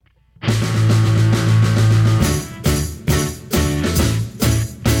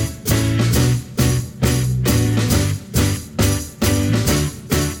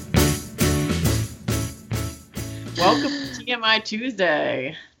TMI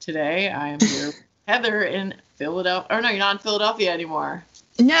Tuesday. Today I am here with Heather in Philadelphia. Oh no, you're not in Philadelphia anymore.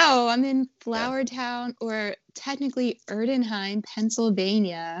 No, I'm in Flowertown, or technically Erdenheim,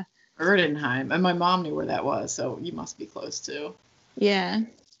 Pennsylvania. Erdenheim. And my mom knew where that was, so you must be close to. Yeah.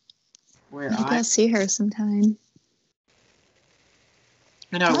 Where Maybe I'll see her sometime.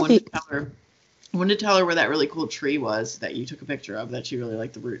 I know, I wanted to tell her where that really cool tree was that you took a picture of, that she really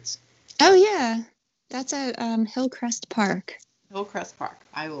liked the roots. Oh, yeah. That's at Hillcrest Park. Hillcrest Park.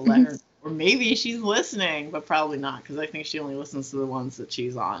 I will let her, or maybe she's listening, but probably not, because I think she only listens to the ones that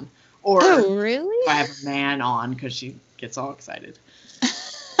she's on. Or oh, really? If I have a man on, because she gets all excited.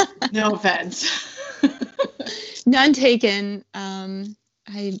 No offense. None taken. I'm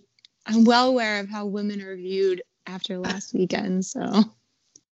well aware of how women are viewed after last weekend, so.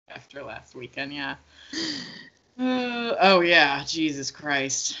 After last weekend, yeah. Oh, yeah. Jesus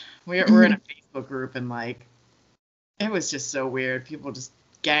Christ. We're in a Facebook group, and, like, it was just so weird. People just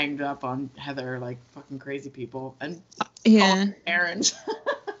ganged up on Heather like fucking crazy people. And yeah. Karens.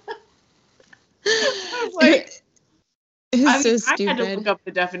 I was like, so stupid. I had to look up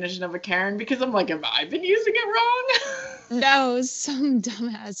the definition of a Karen because I'm like, have I been using it wrong? No, some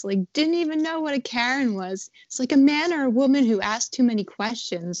dumbass didn't even know what a Karen was. It's like a man or a woman who asked too many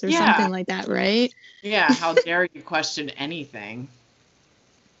questions or something like that, right? Yeah, how dare you question anything?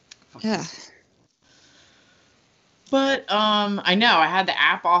 Yeah. But I know I had the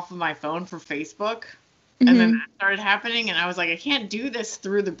app off of my phone for Facebook, and then that started happening, and I was like, I can't do this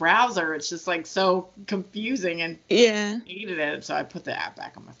through the browser. It's just like so confusing, and I hated it. So I put the app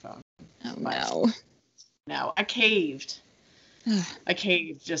back on my phone. Oh no! No, I caved. I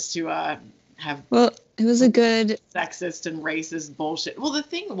caved just to have. Well, it was a good sexist and racist bullshit. Well, the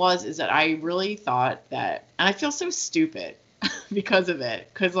thing is that I really thought that, and I feel so stupid because of it,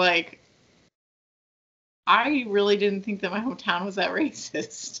 because like. I really didn't think that my hometown was that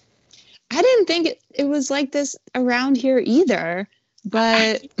racist. I didn't think it was like this around here either.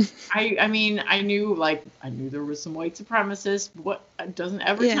 But I mean, I knew there was some white supremacists. What doesn't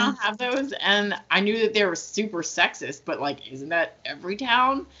every town have those? And I knew that they were super sexist, but like, isn't that every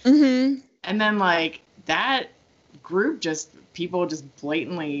town? Mm-hmm. And then like that group, people just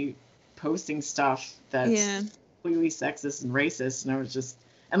blatantly posting stuff that's completely sexist and racist, and I was just,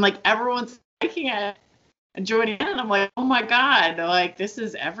 and like everyone's liking it. And joining in, and I'm like, oh my God, like this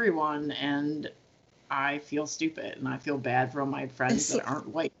is everyone, and I feel stupid, and I feel bad for all my friends that aren't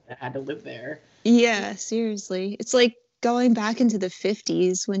white that had to live there. Yeah, seriously. It's like going back into the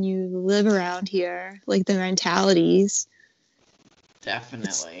 50s when you live around here, like the mentalities.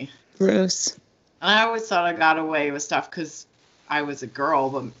 Definitely. It's gross. And I always thought I got away with stuff because I was a girl,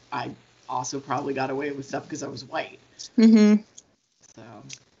 but I also probably got away with stuff because I was white. Mm-hmm. So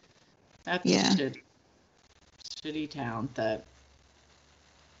that's shitty town that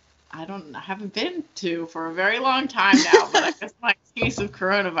I haven't been to for a very long time now, but I guess my case of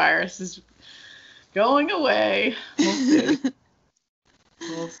coronavirus is going away. We'll see.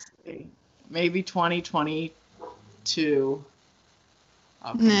 We'll see. Maybe 2022.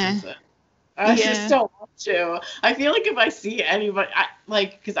 I'll visit. I just don't want to. I feel like if I see anybody,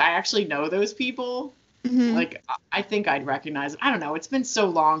 because I actually know those people, like I think I'd recognize them. I don't know. It's been so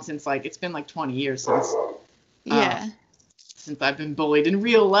long since it's been like 20 years since. Since I've been bullied in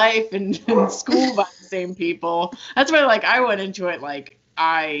real life and in school by the same people. That's why I went into it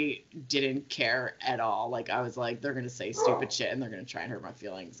I didn't care at all. I was like, they're gonna say stupid shit and they're gonna try and hurt my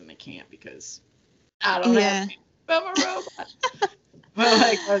feelings, and they can't because I don't know. I'm a robot. But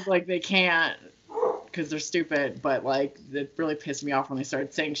I was like, they can't because they're stupid. But it really pissed me off when they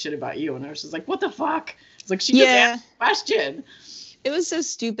started saying shit about you, and I was just like, what the fuck? It's like she just asked a question. It was so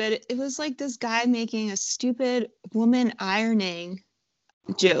stupid. It was like this guy making a stupid woman ironing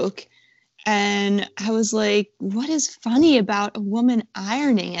joke. And I was like, what is funny about a woman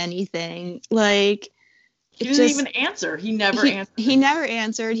ironing anything? He didn't even answer. He never answered. He never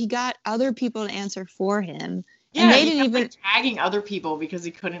answered. He got other people to answer for him. Yeah, and they didn't even tagging other people because he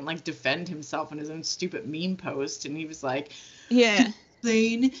couldn't defend himself in his own stupid meme post. And he was like,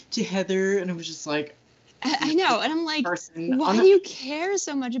 explain to Heather. And it was just like, I know, and I'm like, why do you care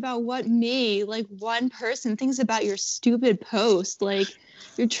so much about what one person thinks about your stupid post?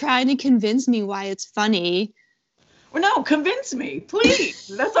 You're trying to convince me why it's funny. Well, no, convince me, please.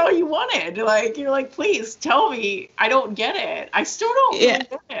 That's all you wanted. You're like, please tell me. I don't get it. I still don't really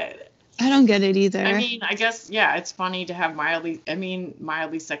get it. I don't get it either. I mean, I guess, it's funny to have mildly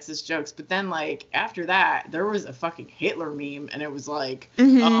sexist jokes, but then, after that, there was a fucking Hitler meme, and it was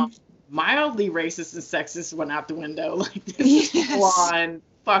mildly racist and sexist went out the window. This is full on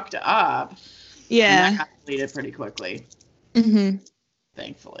fucked up. Yeah. And that got deleted pretty quickly. Mm-hmm.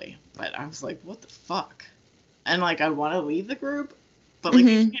 Thankfully. But I was like, what the fuck? And like I want to leave the group, but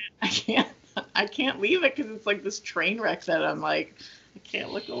like I can't leave it because it's like this train wreck that I'm like, I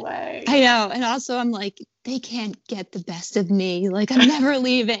can't look away. I know. And also I'm like, they can't get the best of me. Like, I'm never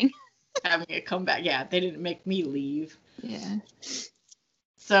leaving. Having it come back. Yeah, they didn't make me leave. Yeah.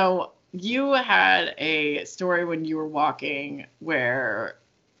 So you had a story when you were walking where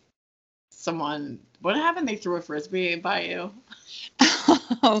what happened? They threw a frisbee by you?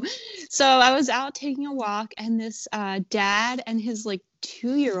 Oh, so I was out taking a walk, and this dad and his like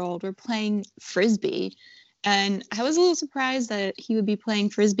 2-year-old were playing frisbee. And I was a little surprised that he would be playing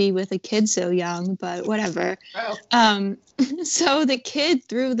frisbee with a kid so young, but whatever. Oh. So the kid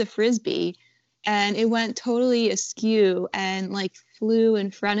threw the frisbee and it went totally askew and like flew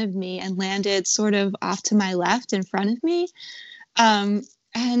in front of me and landed sort of off to my left in front of me.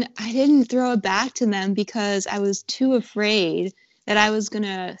 And I didn't throw it back to them because I was too afraid that I was going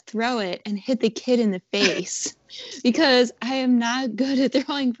to throw it and hit the kid in the face because I am not good at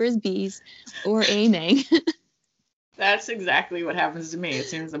throwing frisbees or aiming. That's exactly what happens to me. It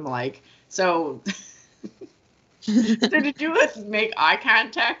seems I'm like, so did you make eye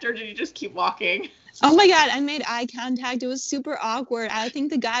contact or did you just keep walking? Oh my God, I made eye contact. It was super awkward. I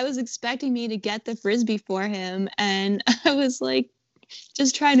think the guy was expecting me to get the frisbee for him. And I was like,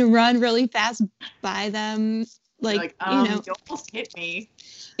 just trying to run really fast by them. Like you almost hit me.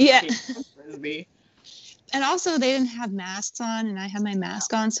 Yeah. Frisbee. And also they didn't have masks on and I had my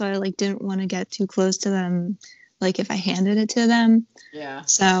mask on. So I like didn't want to get too close to them. Like if I handed it to them. Yeah.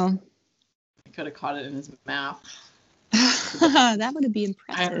 So. I could have caught it in his mouth. That would have been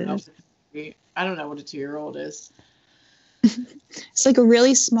impressive. I don't know what a 2-year-old is. It's like a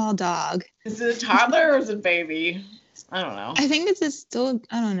really small dog. Is it a toddler or is it a baby? I don't know. I think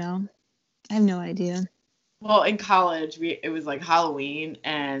I don't know. I have no idea. Well, in college, it was like Halloween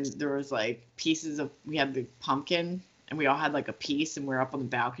and there was like we had the pumpkin and we all had like a piece and we were up on the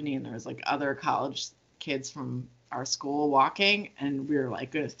balcony and there was like other college kids from our school walking and we were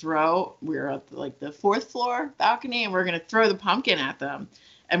like going to we were at like the 4th floor balcony and we're going to throw the pumpkin at them.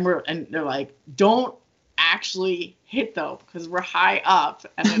 And they're like, don't actually hit them because we're high up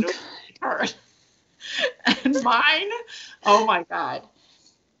and it'll hurt. And mine, oh my God.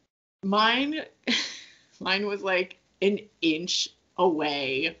 Mine was like an inch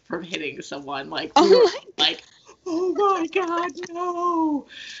away from hitting someone. Like, oh my God, no.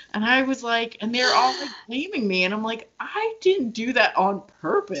 And I was like, and they're all like blaming me. And I'm like, I didn't do that on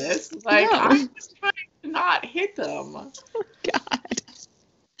purpose. Like, no. I was trying to not hit them. Oh God.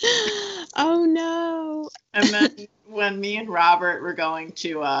 Oh no. And then when me and Robert were going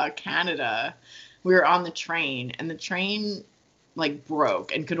to Canada, we were on the train and the train like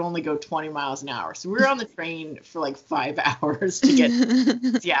broke and could only go 20 miles an hour. So we were on the train for like 5 hours to get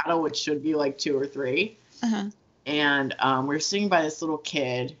to Seattle, which should be like 2 or 3. Uh-huh. And we were sitting by this little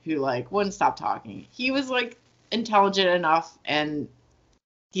kid who like wouldn't stop talking. He was like intelligent enough and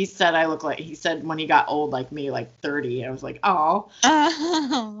he said he said when he got old like me, like 30. I was like, oh.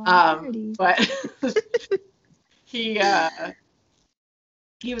 30. But he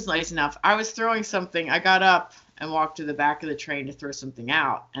was nice enough. I was throwing something. I got up and walked to the back of the train to throw something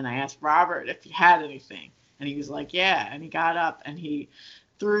out. And I asked Robert if he had anything. And he was like, yeah. And he got up and he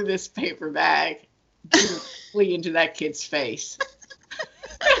threw this paper bag directly into that kid's face.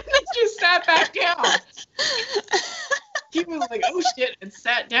 And he just sat back down. He was like, oh shit, and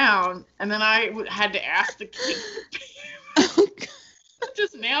sat down. And then I had to ask the kid. Oh, I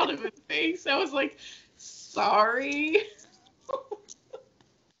just nailed him in the face. I was like, sorry.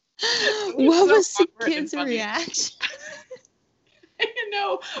 What was the kid's reaction?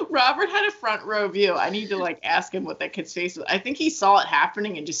 No, Robert had a front row view. I need to like ask him what that kid's face was. I think he saw it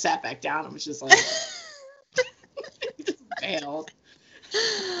happening and just sat back down and was just like, he just bailed.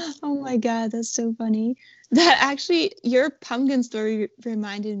 Oh my God, that's so funny. That actually, your pumpkin story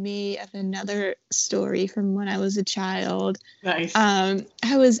reminded me of another story from when I was a child. Nice. I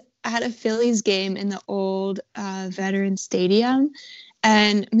was at a Phillies game in the old Veteran Stadium,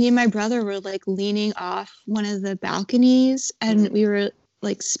 and me and my brother were like leaning off one of the balconies, and we were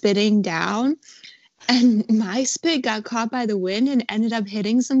like spitting down, and my spit got caught by the wind and ended up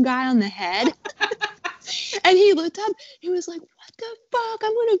hitting some guy on the head. And he looked up, he was like, what the fuck?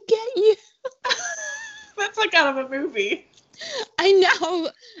 I'm gonna get you. That's like out of a movie. I know.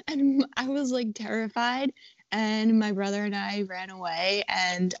 And I was like terrified. And my brother and I ran away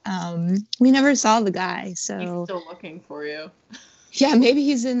and we never saw the guy. So he's still looking for you. Yeah, maybe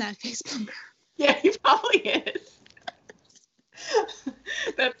he's in that Facebook group. Yeah, he probably is.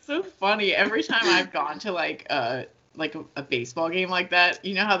 That's so funny. Every time I've gone to like like a baseball game like that,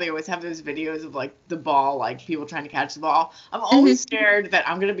 you know how they always have those videos of like the ball, like people trying to catch the ball. I'm always scared that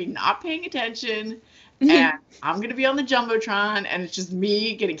I'm gonna be not paying attention, and I'm gonna be on the jumbotron, and it's just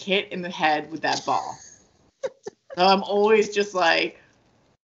me getting hit in the head with that ball. So I'm always just like,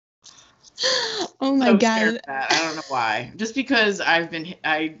 oh my God. I don't know why. Just because I've been hit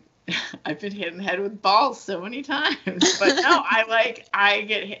in the head with balls so many times. But no,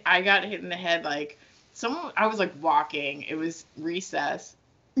 I got hit in the head like I was like walking. It was recess.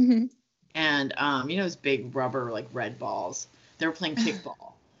 And you know those big rubber like red balls. They were playing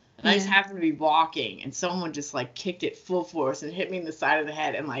kickball. And I just happened to be walking, and someone just like kicked it full force and hit me in the side of the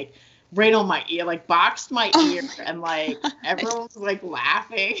head and like right on my ear, like boxed my ear, and like everyone was like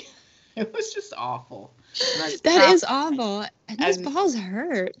laughing. It was just awful. That is awful. And those balls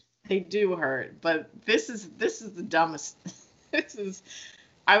hurt. They do hurt, but this is the dumbest.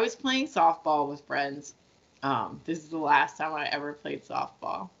 I was playing softball with friends. This is the last time I ever played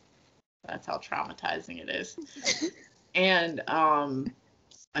softball. That's how traumatizing it is. And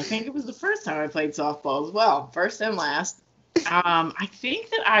I think it was the first time I played softball as well, first and last. I think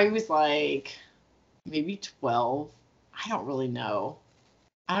that I was like maybe 12. I don't really know.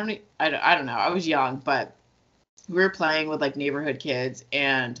 I don't know. I was young, but we were playing with like neighborhood kids,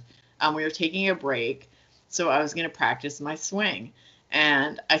 and we were taking a break, so I was gonna practice my swing,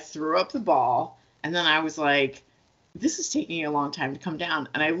 and I threw up the ball, and then I was like, "This is taking a long time to come down,"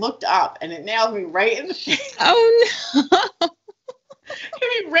 and I looked up, and it nailed me right in the face. Oh no!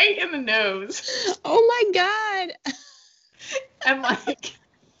 Hit me right in the nose. Oh my God! And like,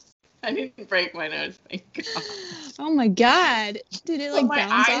 I didn't break my nose, thank God. Oh my God! Did it like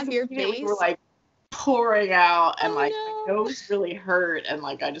bounce off your face? Were like pouring out, and my nose really hurt, and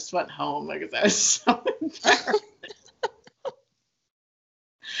like I just went home because I was so embarrassed.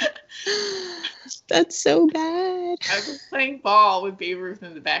 That's so bad. I was playing ball with Babe Ruth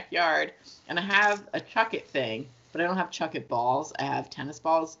in the backyard, and I have a chuck it thing, but I don't have chuck it balls. I have tennis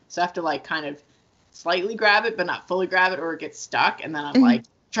balls, so I have to like kind of slightly grab it, but not fully grab it, or it gets stuck, and then I'm like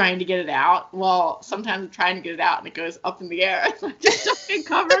trying to get it out. Well, sometimes I'm trying to get it out, and it goes up in the air, and I just don't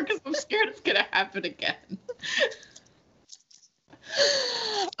cover because I'm scared it's gonna happen again.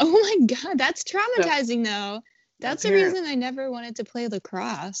 Oh my God, that's traumatizing though. That's the reason I never wanted to play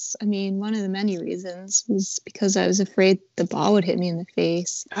lacrosse. I mean, one of the many reasons was because I was afraid the ball would hit me in the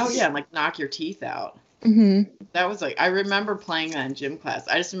face. Oh yeah, and like knock your teeth out. That was like, I remember playing that in gym class.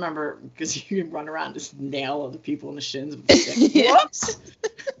 I just remember because you can run around and just nail other people in the shins with the stick. Whoops!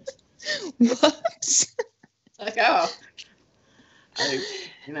 Whoops! Like, oh.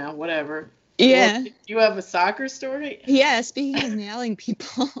 Whatever. Yeah. Well, you have a soccer story? Yeah, speaking of nailing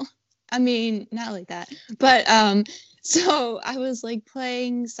people. I mean, not like that. But so I was like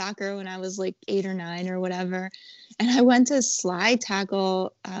playing soccer when I was like 8 or 9 or whatever. And I went to slide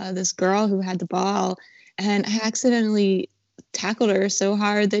tackle this girl who had the ball, and I accidentally tackled her so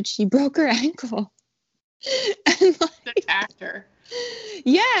hard that she broke her ankle. And like, attacked her.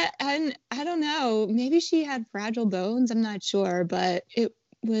 Yeah, and I don't know, maybe she had fragile bones. I'm not sure, but it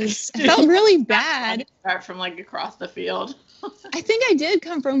felt really bad. Start from like across the field. I think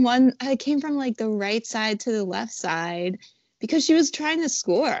I came from like the right side to the left side because she was trying to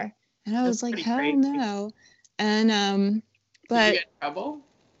score, and I was like, hell crazy. No. And but did you get in trouble?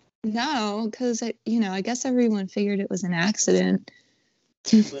 No, because I guess everyone figured it was an accident.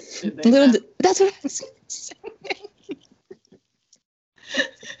 That's what I was gonna say.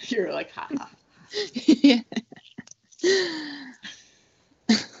 You were like, ha ha. Yeah.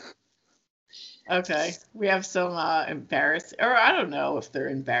 Okay, we have some embarrassing, or I don't know if they're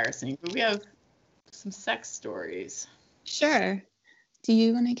embarrassing, but we have some sex stories. Sure. Do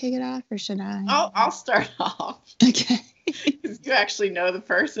you want to kick it off, or should I? I'll start off. Okay. Because you actually know the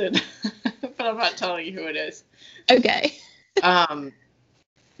person, but I'm not telling you who it is. Okay.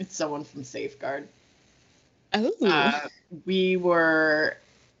 It's someone from Safeguard. Oh. We were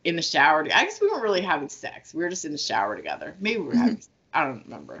in the shower. I guess we weren't really having sex. We were just in the shower together. Maybe we were having sex. I don't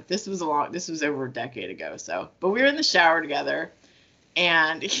remember. This was over a decade ago. But we were in the shower together,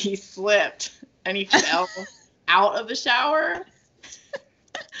 and he slipped and he fell out of the shower.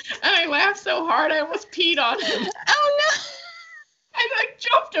 And I laughed so hard I almost peed on him. Oh no! I like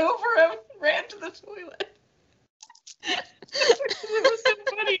jumped over him, ran to the toilet. It was so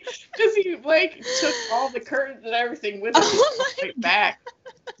funny because he like took all the curtains and everything with him right back.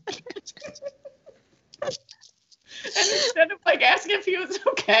 And instead of like asking if he was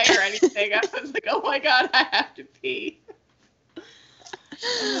okay or anything, I was like, "Oh my God, I have to pee."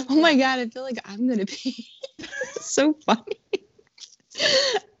 Oh my God, I feel like I'm gonna pee. So funny.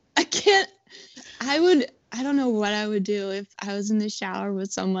 I I don't know what I would do if I was in the shower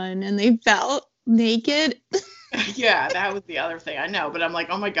with someone and they felt naked. Yeah, that was the other thing. I know, but I'm like,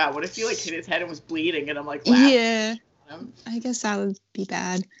 oh my God, what if he like hit his head and was bleeding and I'm like laughing? Yeah. I guess that would be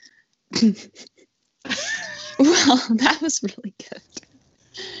bad. Well, that was really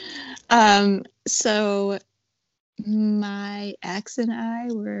good. So my ex and I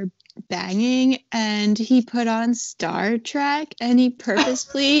were banging and he put on Star Trek and he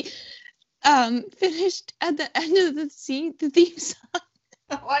purposely finished at the end of the theme song.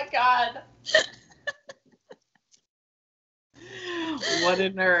 Oh my God. What a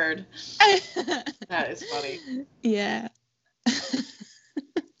nerd. That is funny. Yeah.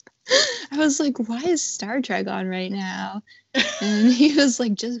 I was like, why is Star Trek on right now? And he was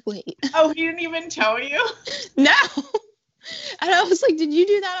like, just wait. Oh, he didn't even tell you? No. And I was like, did you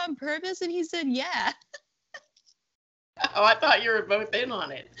do that on purpose? And he said, yeah. Oh, I thought you were both in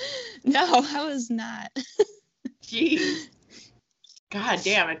on it. No, I was not. Jeez. God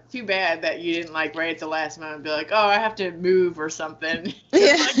damn, it's too bad that you didn't like right at the last moment be like, oh, I have to move or something.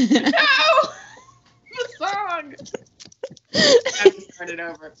 Yeah. Like, no! The song! I have to start it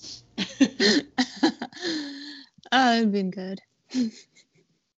over. Oh, it'd been good.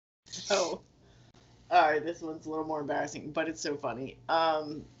 Oh. Alright, this one's a little more embarrassing, but it's so funny.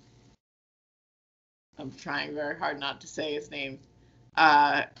 I'm trying very hard not to say his name.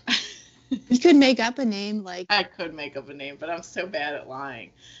 You could make up a name like... I could make up a name, but I'm so bad at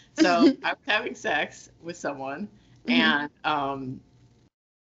lying. So I was having sex with someone, and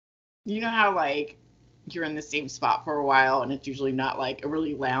you know how like you're in the same spot for a while, and it's usually not like a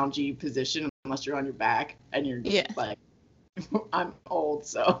really loungy position unless you're on your back, and you're like, I'm old,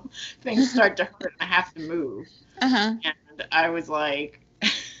 so things start to hurt, and I have to move. And I was like,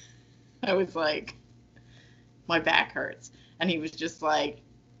 my back hurts, and he was just like,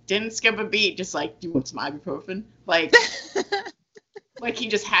 didn't skip a beat, just like, do you want some ibuprofen? Like, like he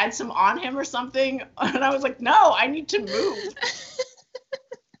just had some on him or something, and I was like, no, I need to move.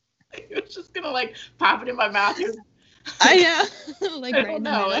 He was just gonna like pop it in my mouth. I know. Like, I don't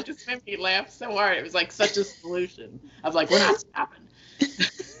know. It just made me laugh so hard. It was like such a solution. I was like, we're not stopping.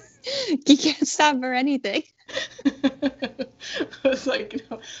 You can't stop for anything. It was like, you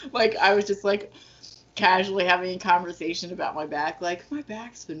know, like I was just like casually having a conversation about my back. Like, my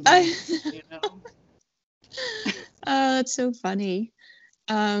back's been moving, you know. Oh, that's so funny.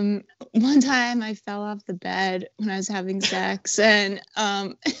 One time I fell off the bed when I was having sex, and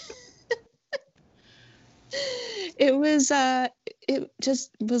it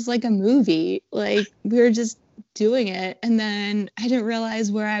just was like a movie. Like, we were just doing it, and then I didn't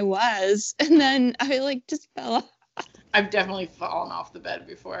realize where I was, and then I like just fell off. I've definitely fallen off the bed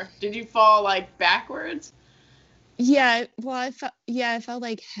before. Did you fall like backwards? Yeah, well, I felt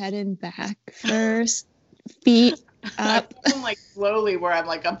like head and back first, feet up. I'm like slowly where I'm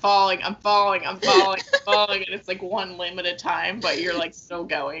like, I'm falling, and it's like one limb at a time, but you're like still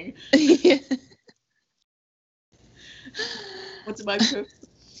going. Yeah. What's ibuprofen?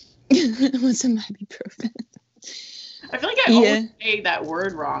 What's ibuprofen? I feel like I always say that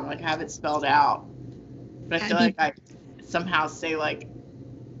word wrong, like have it spelled out. But I feel like I somehow say like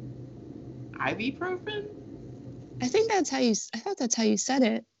ibuprofen. I thought that's how you said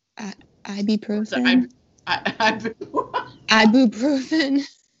it. Ibuprofen. Ibuprofen.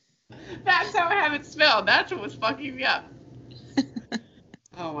 That's how I have it spelled. That's what was fucking me up.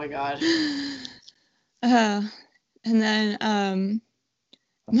 Oh my God. And then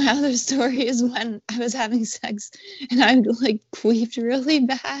my other story is when I was having sex and I like queefed really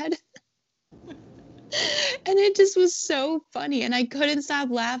bad. And it just was so funny, and I couldn't stop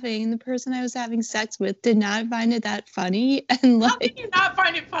laughing, and the person I was having sex with did not find it that funny. And like, how can you not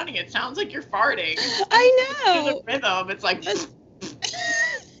find it funny? It sounds like you're farting. I know. The rhythm, it's like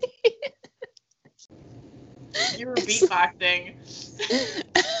you were beatboxing.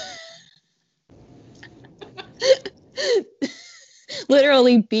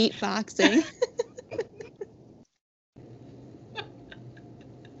 Literally beatboxing.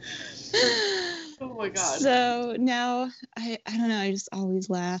 Oh my God. So now I don't know, I just always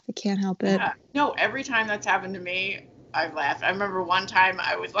laugh. I can't help it. Yeah. No, every time that's happened to me, I've laughed. I remember one time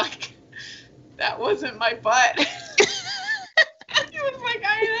I was like, that wasn't my butt. And he was like,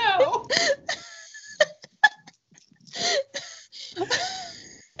 I know.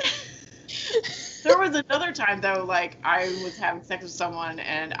 There was another time though, like I was having sex with someone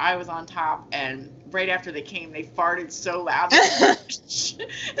and I was on top, and right after they came, they farted so loud.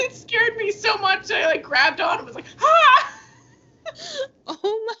 It scared me so much. I like grabbed on and was like, ah!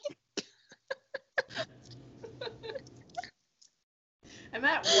 Oh my God. And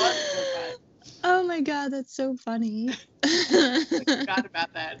that was so fun. Oh my God, that's so funny. I forgot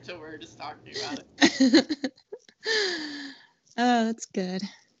about that until we were just talking about it. Oh, that's good.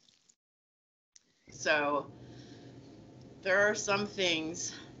 So, there are some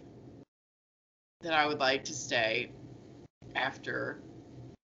things that I would like to stay after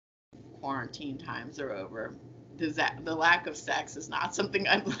quarantine times are over. The lack of sex is not something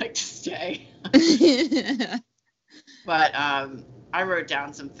I'd like to stay. But I wrote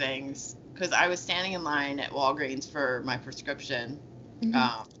down some things because I was standing in line at Walgreens for my prescription. Mm-hmm.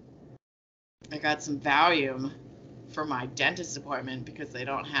 I got some Valium for my dentist appointment because they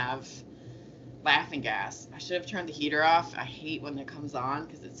don't have laughing gas. I should have turned the heater off. I hate when it comes on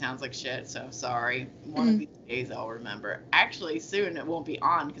because it sounds like shit, so sorry. One of these days I'll remember. Actually, soon it won't be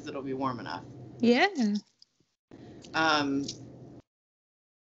on because it'll be warm enough. Yeah. I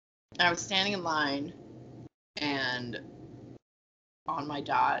was standing in line and on my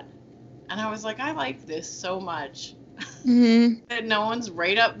dot, and I was like, I like this so much. That no one's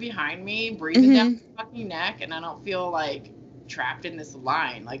right up behind me breathing down my fucking neck, and I don't feel like trapped in this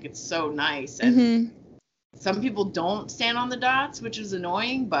line. Like, it's so nice. And some people don't stand on the dots, which is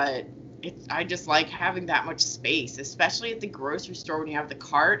annoying, but I just like having that much space, especially at the grocery store when you have the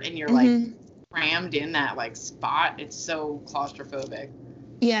cart and you're like crammed in that like spot. It's so claustrophobic.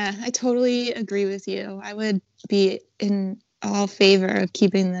 Yeah, I totally agree with you. I would be in all favor of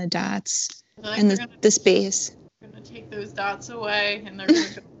keeping the dots in the space. They're going to take those dots away and they're going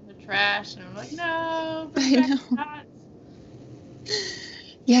to go in the trash. And I'm like, no, bring back the dots.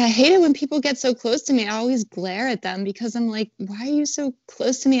 Yeah, I hate it when people get so close to me. I always glare at them because I'm like, why are you so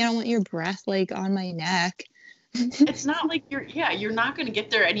close to me? I don't want your breath like on my neck. It's not like you're not going to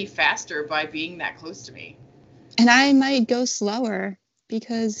get there any faster by being that close to me. And I might go slower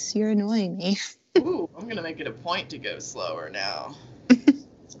because you're annoying me. Ooh, I'm going to make it a point to go slower now. The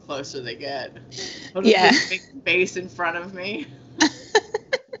closer they get. I'll just big space in front of me.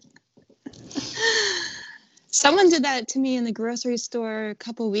 Someone did that to me in the grocery store a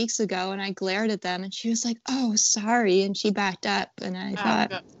couple weeks ago, and I glared at them, and she was like, "Oh, sorry," and she backed up, and I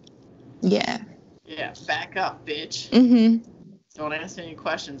thought, yeah, back up, bitch. Don't ask any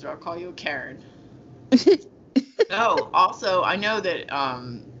questions, or I'll call you a Karen. Also, I know that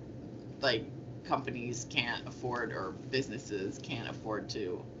like companies can't afford or businesses can't afford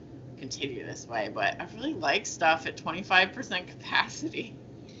to continue this way, but I really like stuff at 25% capacity.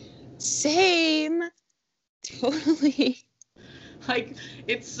 Same. Totally. Like,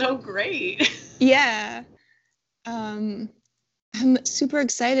 it's so great. Yeah. I'm super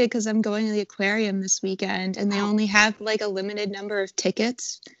excited because I'm going to the aquarium this weekend, and they only have like a limited number of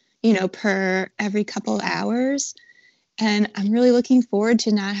tickets, per every couple hours. And I'm really looking forward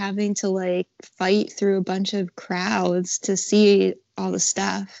to not having to like fight through a bunch of crowds to see all the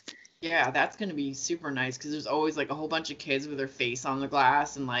stuff. Yeah, that's going to be super nice because there's always like a whole bunch of kids with their face on the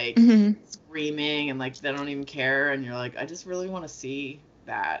glass and like screaming and like they don't even care. And you're like, I just really want to see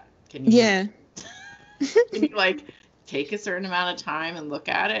that. Can you? Yeah. Can you like take a certain amount of time and look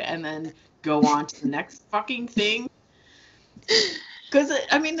at it and then go on to the next fucking thing? Because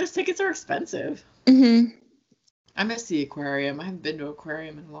I mean, those tickets are expensive. I miss the aquarium. I haven't been to an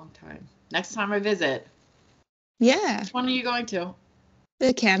aquarium in a long time. Next time I visit. Yeah. Which one are you going to?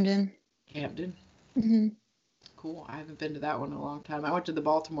 The Camden. Camden? Cool. I haven't been to that one in a long time. I went to the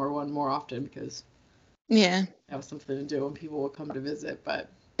Baltimore one more often because that was something to do when people would come to visit. But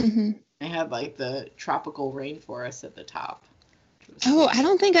they had like the tropical rainforest at the top. Oh, I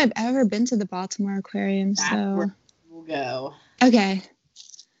don't think I've ever been to the Baltimore Aquarium. That's where we'll go. Okay.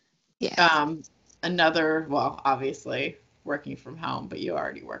 Yeah. Well, obviously working from home, but you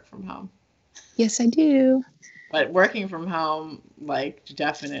already work from home. Yes, I do. But working from home, like,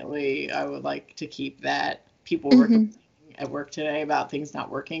 definitely, I would like to keep that. People were complaining at work today about things not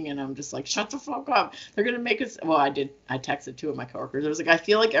working, and I'm just like, shut the fuck up. They're going to make us... Well, I texted two of my coworkers. I was like, I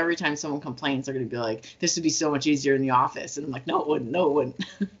feel like every time someone complains, they're going to be like, this would be so much easier in the office. And I'm like, no, it wouldn't. I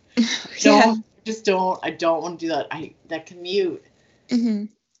don't want to do that. That commute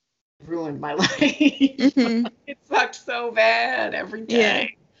ruined my life. It sucked so bad every day. Yeah.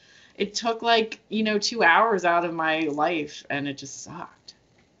 It took 2 hours out of my life and it just sucked.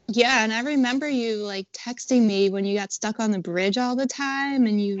 Yeah, and I remember you like texting me when you got stuck on the bridge all the time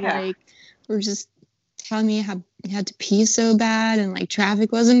and you were just telling me how you had to pee so bad and like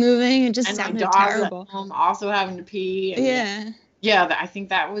traffic wasn't moving. It just sounded terrible. Also having to pee. And yeah, I think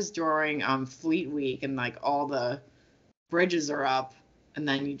that was during Fleet Week and like all the bridges are up and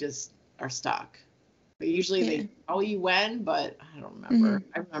then you just are stuck. But usually they tell you when, but I don't remember.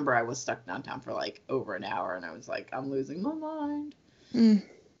 I remember I was stuck downtown for like over an hour and I was like, I'm losing my mind.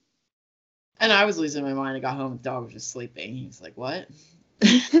 And I was losing my mind. I got home, the dog was just sleeping. He's like, "What?"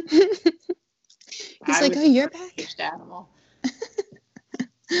 He's like, "Oh, you're back." Caged animal.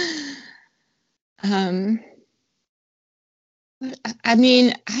 I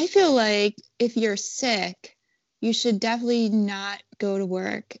mean, I feel like if you're sick, you should definitely not go to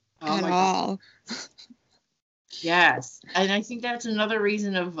work at all. Yes. And I think that's another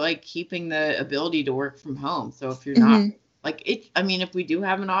reason of like keeping the ability to work from home. So if you're not like it, I mean, if we do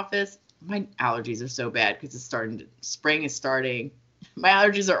have an office, my allergies are so bad because spring is starting. My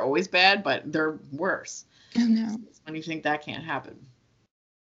allergies are always bad, but they're worse. Oh no. When you think that can't happen.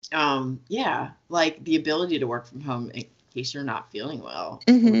 Yeah, like the ability to work from home in case you're not feeling well.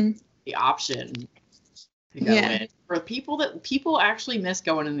 The option to go in. For people actually miss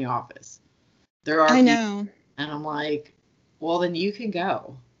going in the office. There are I know. And I'm like, well, then you can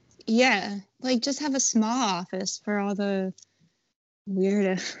go. Yeah. Like, just have a small office for all the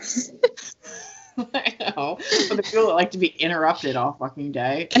weirdos. I know. For the people that like to be interrupted all fucking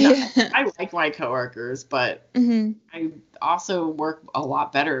day. I like my coworkers, but I also work a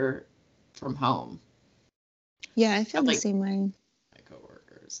lot better from home. Yeah, I feel the same way. My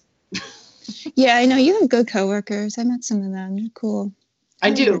coworkers. Yeah, I know. You have good coworkers. I met some of them. They're cool. I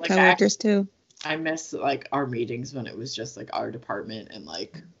do. Like coworkers too. I miss like our meetings when it was just like our department and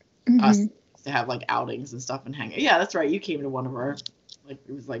like us to have like outings and stuff and hang out. Yeah, that's right. You came to one of our like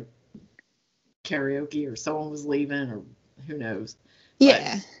it was like karaoke or someone was leaving or who knows.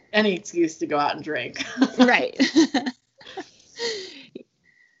 Yeah. But any excuse to go out and drink. Right.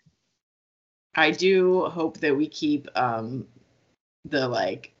 I do hope that we keep the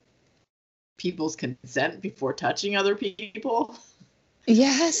like people's consent before touching other people.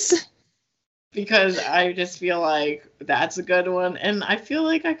 Yes. Because I just feel like that's a good one. And I feel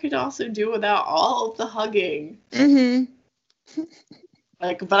like I could also do without all of the hugging.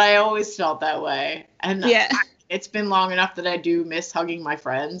 Like, but I always felt that way. And it's been long enough that I do miss hugging my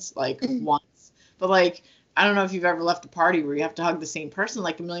friends, like once. But like, I don't know if you've ever left a party where you have to hug the same person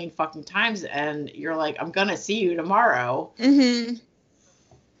like a million fucking times. And you're like, I'm going to see you tomorrow. Yeah,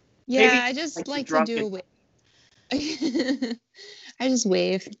 Maybe I just like to do a wave. I just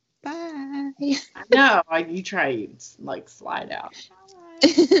wave. Bye. No, you try like slide out.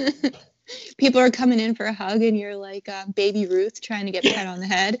 People are coming in for a hug and you're like Baby Ruth trying to get pat on the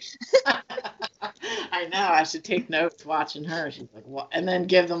head. I know. I should take notes watching her. She's like, what? And then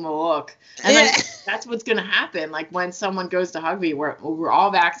give them a look. And then that's what's going to happen. Like when someone goes to hug me, we're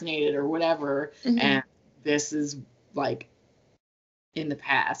all vaccinated or whatever. And this is like in the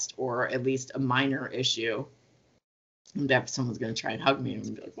past or at least a minor issue. And someone's going to try and hug me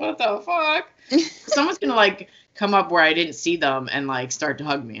and be like, what the fuck? Someone's going to like come up where I didn't see them and like start to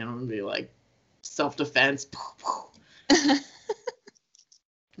hug me. And I'm going to be like, self-defense.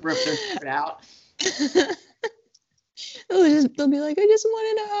 Rip their shirt out. They'll be like, I just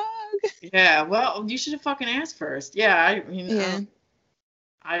wanted a hug. Yeah, well, you should have fucking asked first. Yeah, I mean,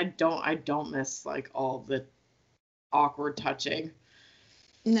 I don't miss like all the awkward touching.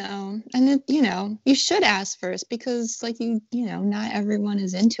 No, and you should ask first because like not everyone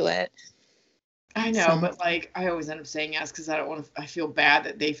is into it. I know, but like I always end up saying yes because I don't want to. I feel bad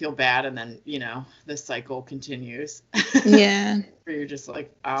that they feel bad, and then the cycle continues. Yeah. Where you're just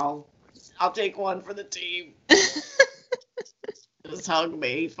like, I'll take one for the team. Just hug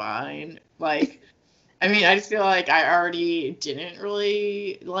me, fine. Like, I mean, I just feel like I already didn't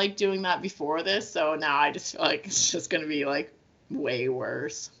really like doing that before this, so now I just feel like it's just gonna be like way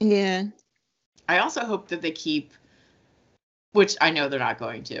worse. Yeah. I also hope that they keep, which I know they're not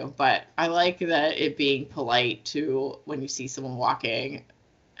going to, but I like that it being polite to when you see someone walking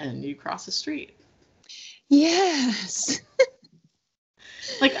and you cross the street. Yes.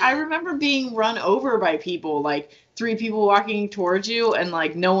 Like, I remember being run over by people, like 3 people walking towards you and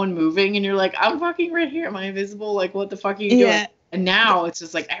like no one moving, and you're like, I'm fucking right here. Am I invisible? Like, what the fuck are you doing? And now it's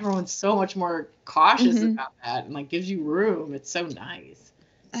just like everyone's so much more cautious about that and like gives you room. It's so nice.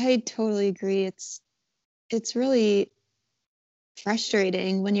 I totally agree. It's really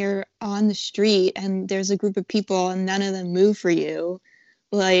frustrating when you're on the street and there's a group of people and none of them move for you.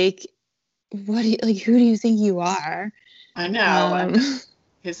 Like, who do you think you are? I know. It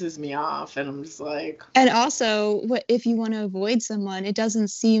pisses me off, and I'm just like. And also, what if you want to avoid someone? It doesn't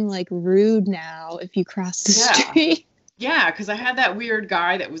seem like rude now if you cross the street. Yeah, because I had that weird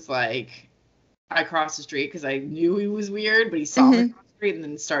guy that was like, I crossed the street because I knew he was weird, but he saw me cross the street and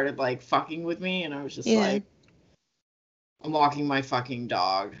then started like fucking with me, and I was just like, I'm walking my fucking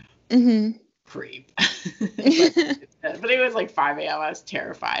dog. Creep. But it was like 5 a.m. I was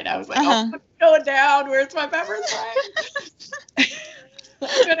terrified. I was like, oh, I'm going down. Where's my pepper spray?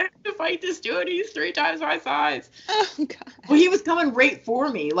 I'm gonna have to fight this dude. He's 3 times my size. Oh god. Well, he was coming right for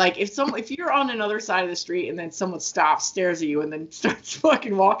me. Like if you're on another side of the street and then someone stops, stares at you, and then starts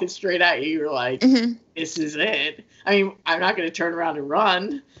fucking walking straight at you, you're like, this is it. I mean, I'm not gonna turn around and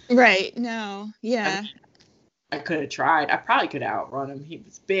run. Right. No. Yeah. I could have tried. I probably could outrun him. He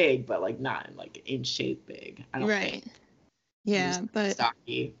was big, but like not in shape big. I don't think. Yeah, but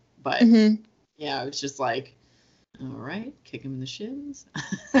stocky. But yeah, it was just like, all right, kick him in the shins.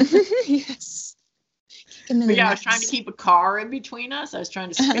 Yes. But yeah, I was trying to keep a car in between us. I was trying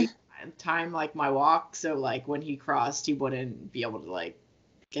to space time like my walk, so like when he crossed, he wouldn't be able to like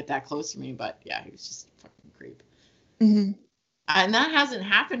get that close to me. But yeah, he was just a fucking creep. And that hasn't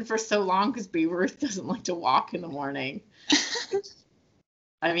happened for so long because Beaver doesn't like to walk in the morning.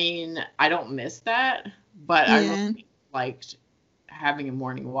 I mean, I don't miss that, but I really liked having a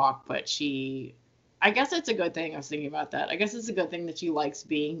morning walk. But I guess it's a good thing. I was thinking about that. I guess it's a good thing that she likes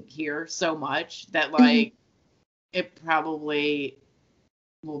being here so much that like it probably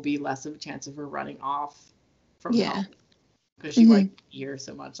will be less of a chance of her running off from home because she likes here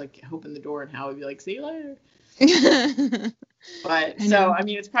so much. Like open the door and Hal would be like, "See you later." But I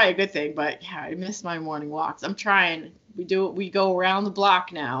mean, it's probably a good thing. But yeah, I miss my morning walks. I'm trying. We go around the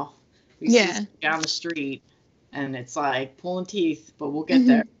block now. We see down the street, and it's like pulling teeth, but we'll get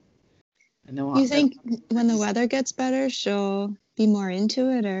there. And then you think when the weather gets better, she'll be more into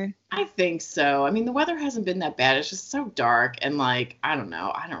it, or? I think so. I mean, the weather hasn't been that bad. It's just so dark, and like I don't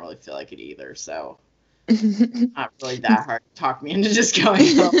know. I don't really feel like it either. So not really that hard to talk me into just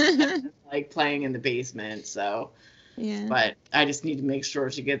going home and, like playing in the basement. So. Yeah. But I just need to make sure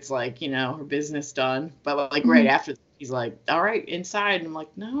she gets like, her business done. But like right after he's like, all right, inside. And I'm like,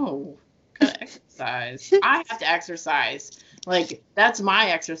 no, gotta exercise. I have to exercise. Like that's my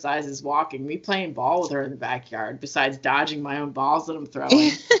exercise is walking. Me playing ball with her in the backyard, besides dodging my own balls that I'm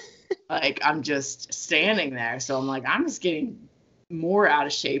throwing. Like I'm just standing there. So I'm like, I'm just getting more out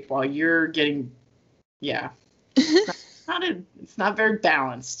of shape while you're getting it's not very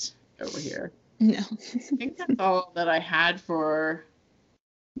balanced over here. No. I think that's all that I had for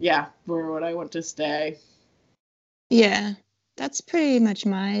what I want to stay. Yeah, that's pretty much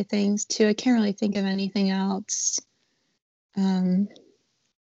my things too. I can't really think of anything else. I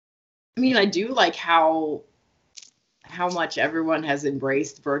mean, I do like how much everyone has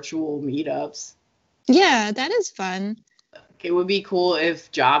embraced virtual meetups. Yeah, that is fun. It would be cool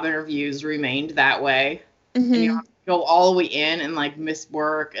if job interviews remained that way. And you don't have to go all the way in and like miss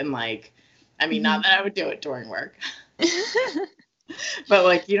work and like I mean, not that I would do it during work, but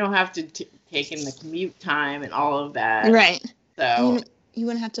like you don't have to take in the commute time and all of that. Right. So you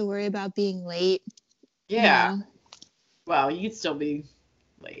wouldn't have to worry about being late. Yeah. Well, you'd still be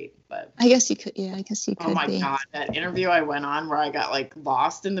late, but I guess you could. Yeah, I guess you could. Oh my god, that interview I went on where I got like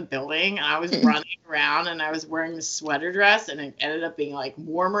lost in the building and I was running around and I was wearing this sweater dress and it ended up being like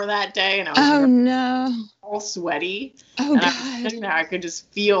warmer that day and I was all sweaty. Oh and god. I was sitting there, I could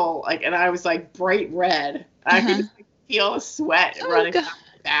just feel like, and I was like bright red. I could just feel the sweat running down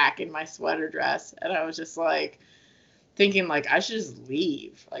my back in my sweater dress, and I was just like thinking like I should just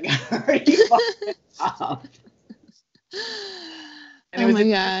leave. Like I already fucking up. And oh my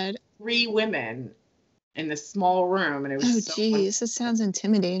god. 3 women in this small room, and it was jeez, this sounds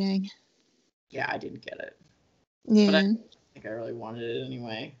intimidating. Yeah, I didn't get it. Yeah. But I think I really wanted it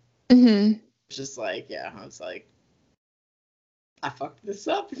anyway. It's just like, yeah, I was like, I fucked this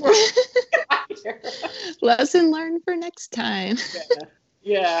up before I got here. Lesson learned for next time.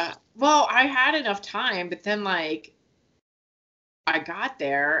 Yeah. Well, I had enough time, but then like I got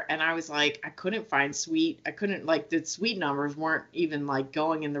there and I was like, I couldn't find the suite numbers weren't even like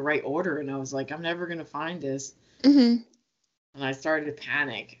going in the right order. And I was like, I'm never going to find this. And I started to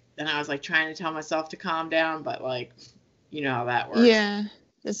panic. And I was like trying to tell myself to calm down, but like, you know how that works. Yeah,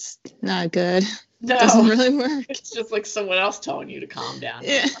 it's not good. No, it doesn't really work. It's just like someone else telling you to calm down.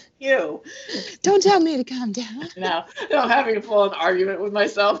 Yeah. You. Don't tell me to calm down. No, I'm having a full-on argument with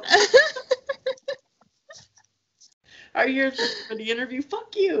myself. Are you here for the interview?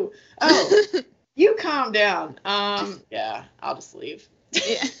 Fuck you. Oh, you calm down. Yeah, I'll just leave.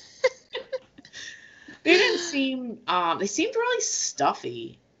 Yeah. They didn't seem, they seemed really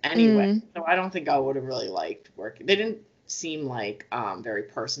stuffy anyway. So I don't think I would have really liked working. They didn't seem like very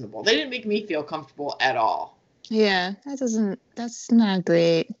personable. They didn't make me feel comfortable at all. Yeah, that's not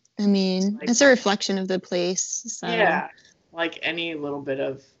great. I mean, it's a reflection of the place. So. Yeah, like any little bit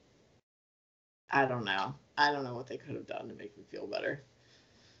of, I don't know what they could have done to make me feel better.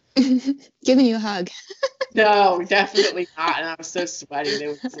 Giving you a hug. No, definitely not. And I was so sweaty, they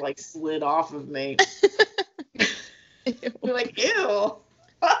was like slid off of me. They're like, ew.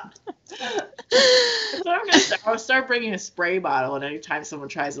 That's what I'm gonna start. I'll start bringing a spray bottle, and anytime someone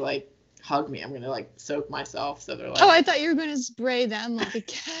tries to like hug me, I'm gonna like soak myself. So they're like, oh, I thought you were gonna spray them like a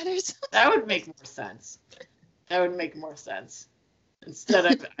cat or something. That would make more sense. Instead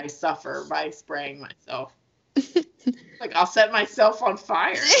of I suffer by spraying myself. Like I'll set myself on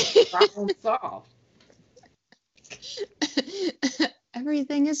fire. Problem solved.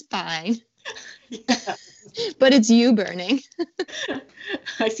 Everything is fine. Yeah. But it's you burning.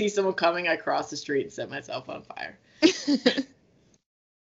 I see someone coming, I cross the street and set myself on fire.